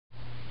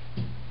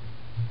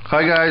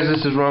Hi guys,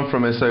 this is Ron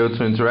from SIO2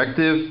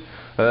 Interactive.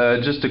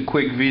 Just a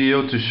quick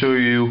video to show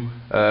you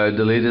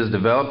the latest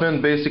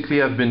development.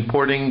 Basically, I've been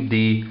porting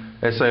the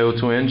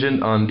SIO2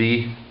 engine on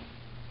the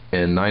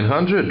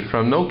N900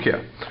 from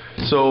Nokia.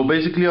 So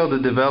basically all the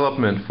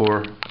development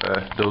for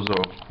those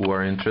who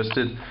are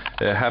interested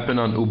happened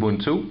on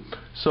Ubuntu.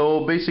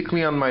 So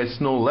basically on my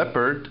Snow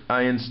Leopard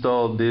I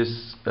installed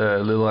this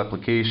little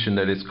application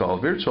that is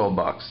called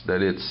VirtualBox,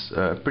 that it's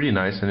pretty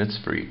nice and it's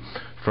free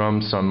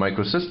from Sun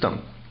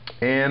Microsystem.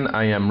 And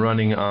I am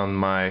running on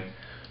my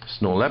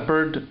Snow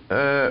Leopard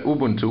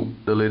Ubuntu,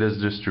 the latest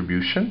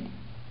distribution.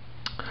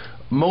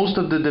 Most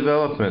of the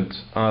development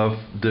of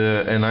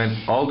the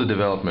all the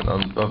development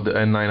of the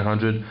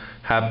N900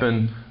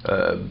 happened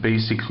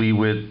basically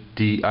with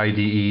the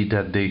IDE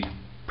that they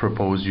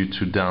propose you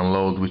to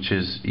download, which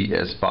is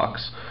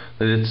ESBox.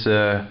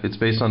 It's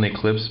based on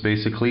Eclipse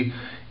basically,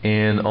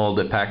 and all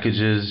the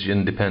packages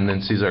and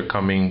dependencies are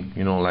coming,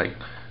 like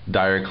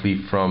directly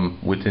from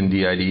within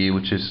the IDE,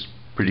 which is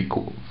pretty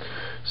cool.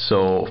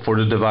 So for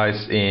the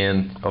device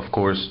and of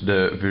course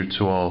the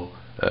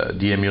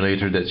the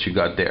emulator that you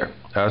got there.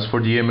 As for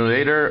the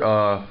emulator,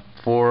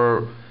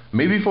 for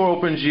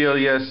OpenGL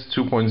ES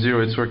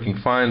 2.0 it's working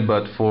fine,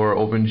 but for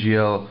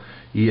OpenGL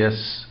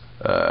ES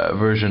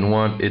version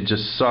 1 it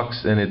just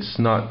sucks and it's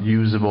not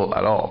usable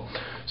at all.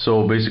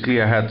 So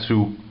basically I had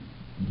to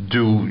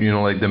do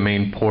like the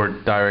main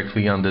port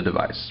directly on the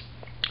device.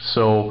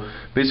 So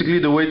basically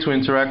the way to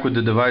interact with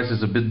the device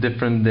is a bit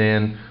different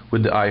than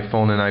with the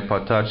iPhone and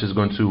iPod Touch. Is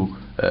going to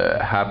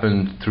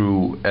happen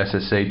through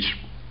SSH,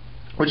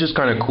 which is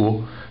kind of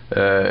cool.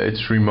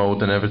 It's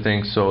remote and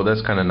everything, so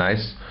that's kind of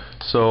nice.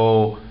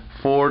 So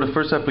for the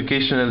first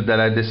application that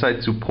I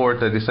decide to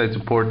port,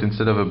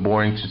 instead of a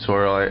boring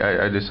tutorial,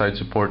 I decide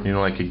to port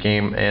like a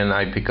game, and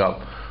I pick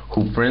up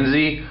Hoop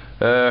Frenzy,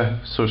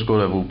 source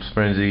code of Hoop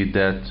Frenzy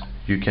that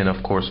you can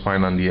of course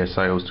find on the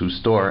SIO2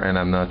 store, and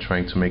I'm not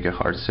trying to make a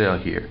hard sale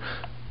here,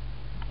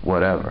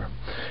 whatever.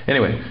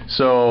 Anyway,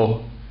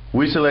 so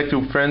we select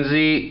Hoop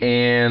Frenzy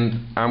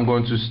and I'm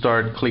going to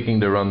start clicking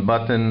the run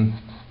button,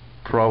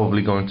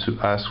 probably going to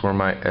ask for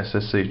my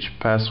SSH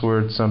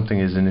password. Something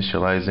is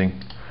initializing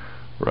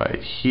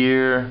right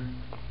here,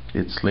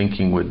 it's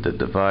linking with the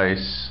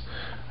device.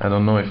 I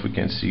don't know if we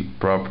can see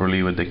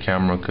properly with the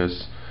camera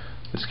because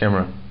this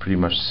camera pretty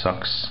much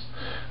sucks.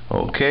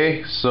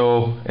 Okay,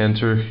 so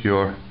enter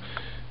your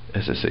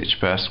SSH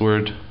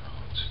password.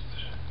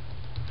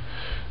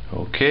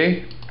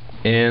 Okay,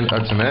 and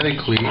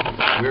automatically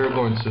we're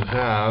going to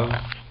have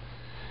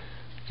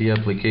the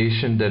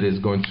application that is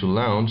going to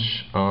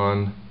launch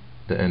on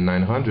the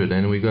N900,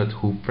 and we got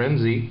Hoop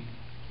Frenzy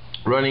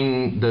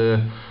running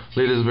the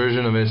latest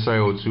version of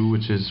SIO2,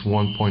 which is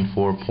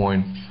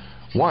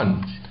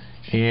 1.4.1,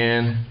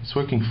 and it's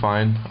working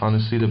fine.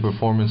 Honestly, the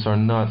performance are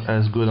not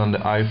as good on the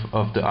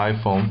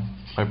iPhone.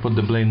 I put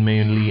the blame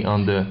mainly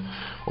on the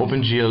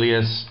OpenGL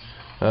ES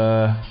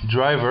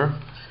driver.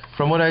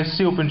 From what I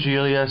see,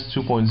 OpenGL ES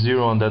 2.0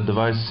 on that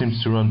device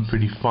seems to run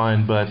pretty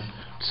fine, but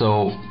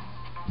so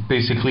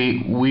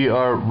basically we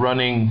are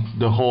running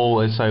the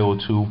whole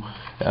SIO2.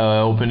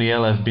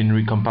 OpenEL has been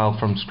recompiled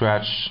from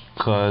scratch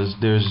because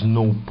there's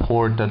no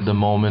port at the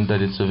moment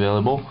that it's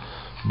available,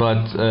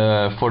 but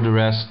for the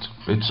rest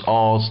it's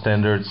all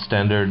standard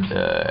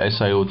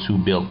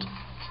SIO2 build,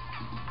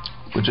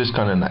 which is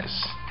kind of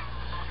nice.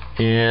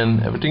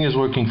 And everything is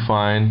working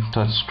fine.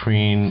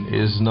 Touchscreen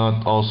is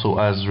not also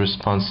as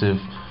responsive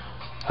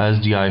as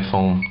the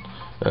iPhone.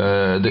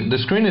 The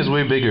screen is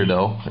way bigger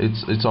though.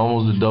 It's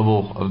almost the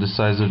double of the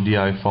size of the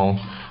iPhone,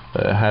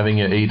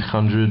 having a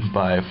 800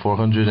 by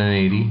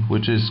 480,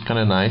 which is kind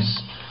of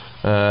nice.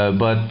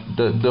 But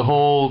the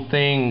whole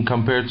thing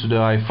compared to the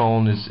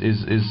iPhone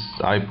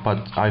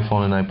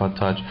iPhone and iPod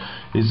Touch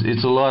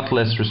it's a lot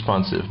less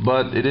responsive.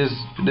 But it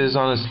is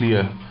honestly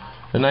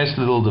a nice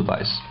little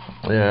device.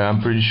 I'm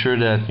pretty sure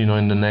that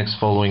in the next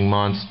following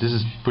months this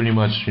is pretty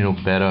much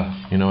beta.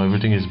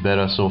 Everything is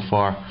beta so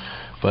far,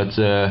 but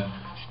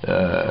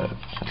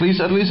at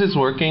least it's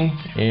working,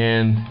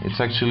 and it's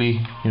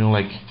actually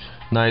like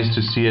nice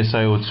to see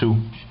SIO2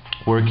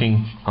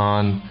 working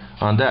on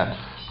that.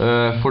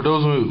 For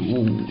those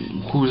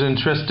who's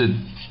interested,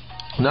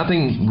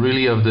 nothing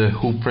really of the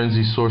Hoop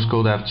Frenzy source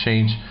code have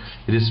changed.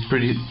 It is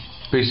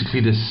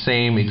basically the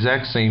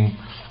exact same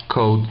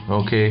code.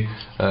 Okay,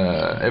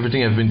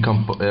 everything have been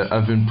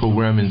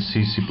programmed in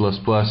C, C++,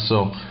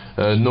 so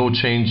no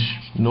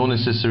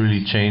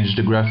necessarily change.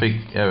 The graphic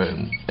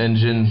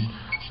engine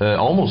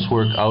almost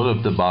work out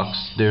of the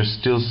box. There's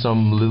still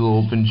some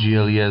little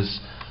OpenGL ES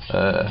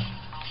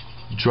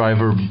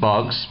driver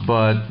bugs,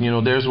 but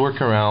there's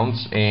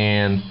workarounds,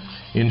 and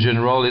in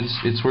general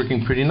it's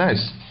working pretty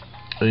nice.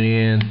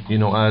 And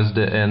as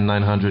the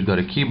N900 got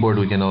a keyboard,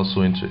 you can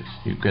also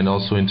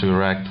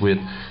interact with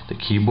the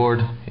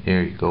keyboard.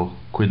 There you go,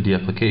 quit the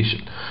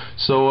application.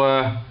 So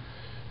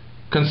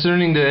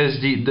concerning the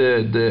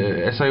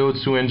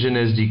SIO2 engine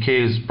SDK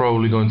is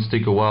probably going to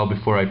take a while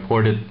before I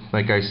port it.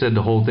 Like I said,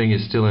 the whole thing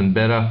is still in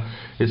beta.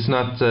 It's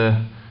not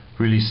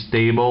really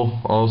stable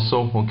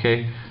also,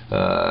 okay,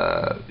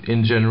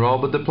 in general,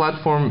 but the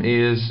platform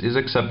is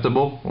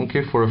acceptable,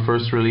 okay, for a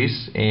first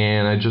release,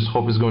 and I just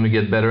hope it's going to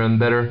get better and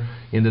better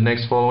in the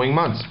next following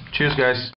months. Cheers, guys.